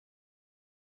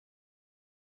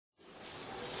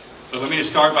But let me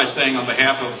start by saying on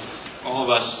behalf of all of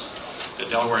us at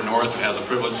Delaware North that has the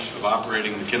privilege of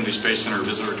operating the Kennedy Space Center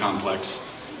Visitor Complex,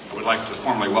 I would like to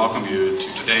formally welcome you to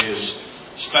today's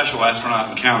special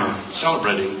astronaut encounter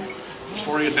celebrating the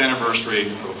 40th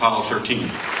anniversary of Apollo 13.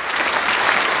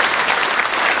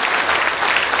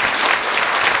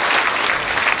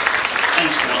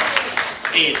 Thanks, Bill.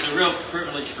 Hey, it's a real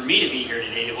privilege for me to be here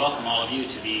today to welcome all of you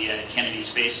to the Kennedy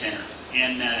Space Center.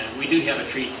 And we do have a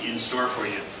treat in store for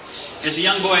you. As a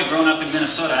young boy growing up in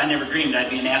Minnesota, I never dreamed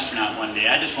I'd be an astronaut one day.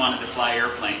 I just wanted to fly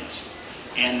airplanes.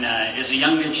 And as a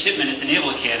young midshipman at the Naval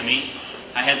Academy,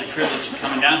 I had the privilege of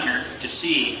coming down here to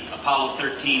see Apollo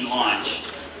 13 launch.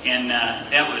 And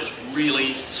that was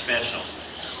really special.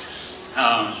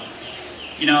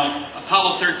 You know,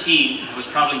 Apollo 13 was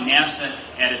probably NASA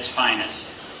at its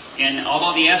finest. And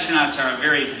although the astronauts are a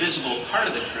very visible part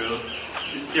of the crew,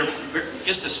 they're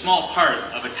just a small part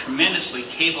of a tremendously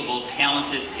capable,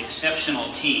 talented, exceptional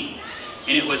team.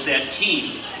 And it was that team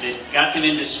that got them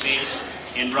into space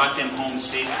and brought them home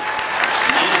safely.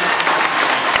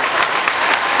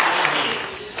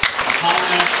 Haise, Apollo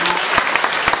astronaut.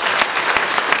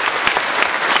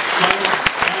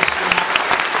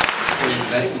 Before you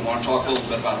bet, we want to talk a little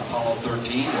bit about Apollo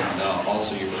 13 and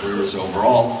also your careers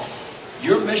overall.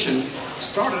 Your mission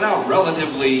started out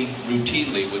relatively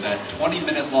routinely with that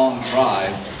 20-minute long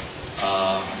drive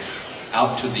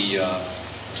out to the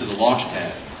launch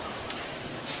pad.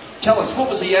 Tell us, what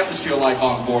was the atmosphere like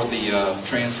on board the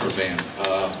transfer van?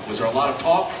 Was there a lot of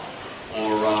talk,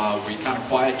 or were you kind of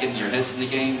quiet, getting your heads in the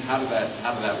game? How did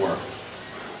that work?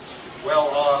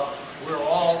 Well, we're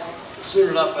all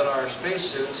suited up in our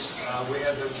spacesuits. We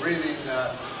had been breathing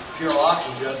pure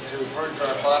oxygen to purge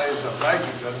our bodies of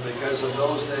nitrogen, because in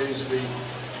those days the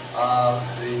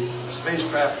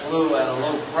spacecraft flew at a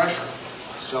low pressure,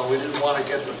 so we didn't want to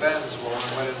get the bends when we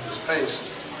went into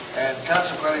space, and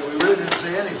consequently we really didn't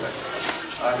say anything.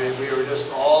 I mean, we were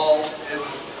just all in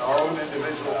our own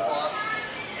individual thoughts.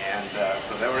 And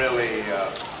so they really,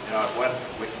 you know, with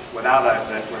the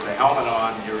helmet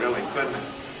on, you really couldn't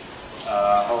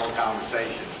hold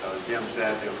conversation. So as Jim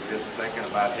said, they were just thinking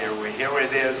about here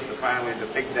it is, finally the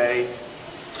big day,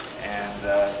 and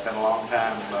it's been a long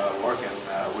time working.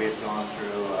 We had gone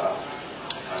through a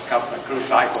couple of crew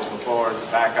cycles before as a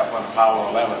backup on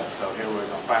Apollo 11, so here we're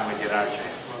going to finally get our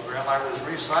chance. I was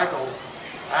recycled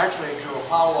actually to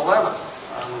Apollo 11. I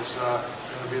was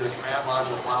going to be the command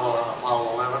module pilot on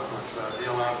Apollo 11 with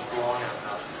Neil Armstrong and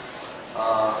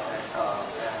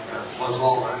Buzz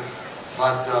Aldrin,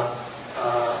 but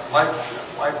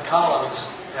Mike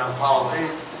Collins in Apollo 8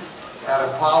 had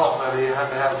a problem that he had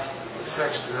to have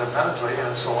fixed medically,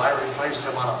 and so I replaced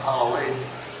him on Apollo 8.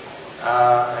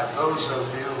 And those of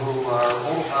you who are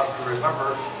old enough to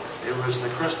remember, it was the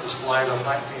Christmas flight of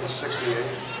 1968.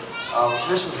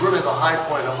 This was really the high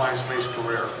point of my space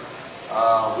career.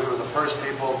 We were the first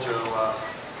people to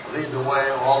lead the way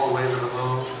all the way to the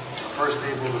moon, the first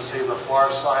people to see the far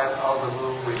side of the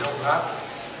moon. We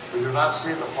do not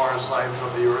see the far side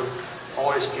from the Earth,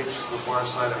 always keeps the far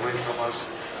side away from us.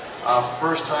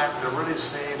 First time to really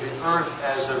see the Earth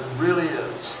as it really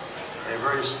is, a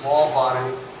very small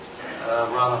body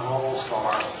around a normal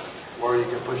star, where you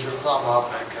can put your thumb up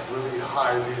and can really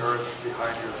hide the Earth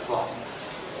behind your thumb.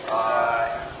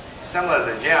 Similar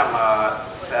to Jim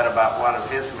said about one of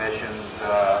his missions,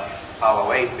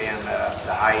 Apollo 8 being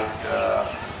the height.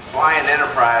 Flying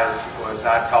Enterprise was,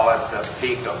 I'd call it, the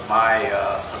peak of my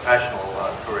professional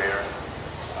career.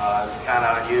 It's kind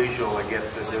of unusual to get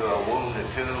to do a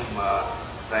womb-to-tomb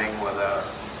thing with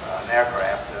an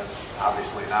aircraft.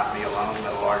 Obviously not me alone,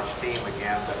 but a large team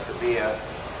again, but to be a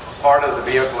part of the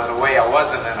vehicle in a way. I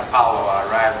wasn't in Apollo. I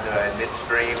arrived in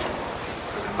midstream,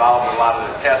 was involved in a lot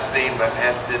of the testing, but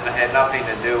had nothing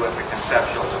to do with the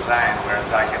conceptual design,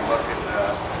 whereas I can look at the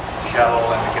shuttle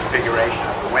and the configuration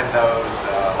of the windows,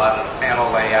 a lot of the panel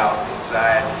layout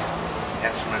inside,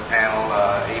 instrument panel,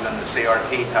 even the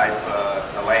CRT type,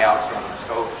 the layouts on the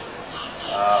scopes.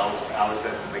 I was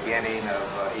at the beginning of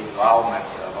involvement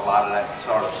of a lot of that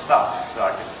sort of stuff, so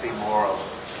I could see more of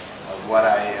what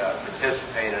I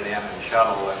participated in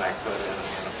shuttle than I could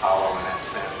in Apollo in that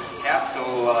sense.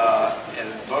 Capsule in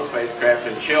most spacecraft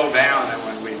had chilled down, and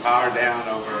when we powered down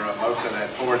over most of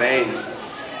that 4 days,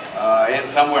 in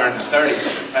somewhere in the 30s.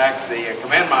 In fact, the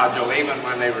command module, even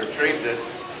when they retrieved it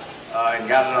and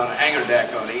got it on the hangar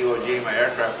deck on the Iwo Jima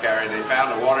aircraft carrier, they found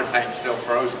the water tank still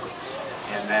frozen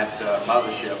in that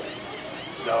mothership.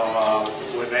 So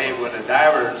when the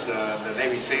divers, the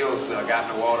Navy SEALs got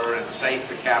in the water and saved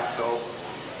the capsule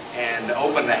and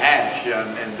opened the hatch,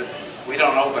 and we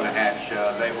don't open the hatch.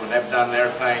 When they've done their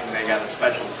thing, they got a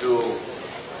special tool,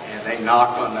 and they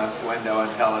knock on the window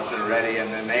and tell us they're ready, and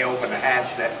then they open the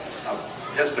hatch. That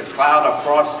just a cloud of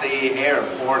frosty air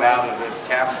poured out of this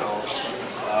capsule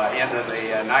into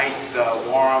the nice,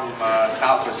 warm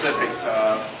South Pacific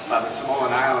by the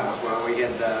Samoan Islands, where we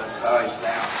get the ice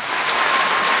down.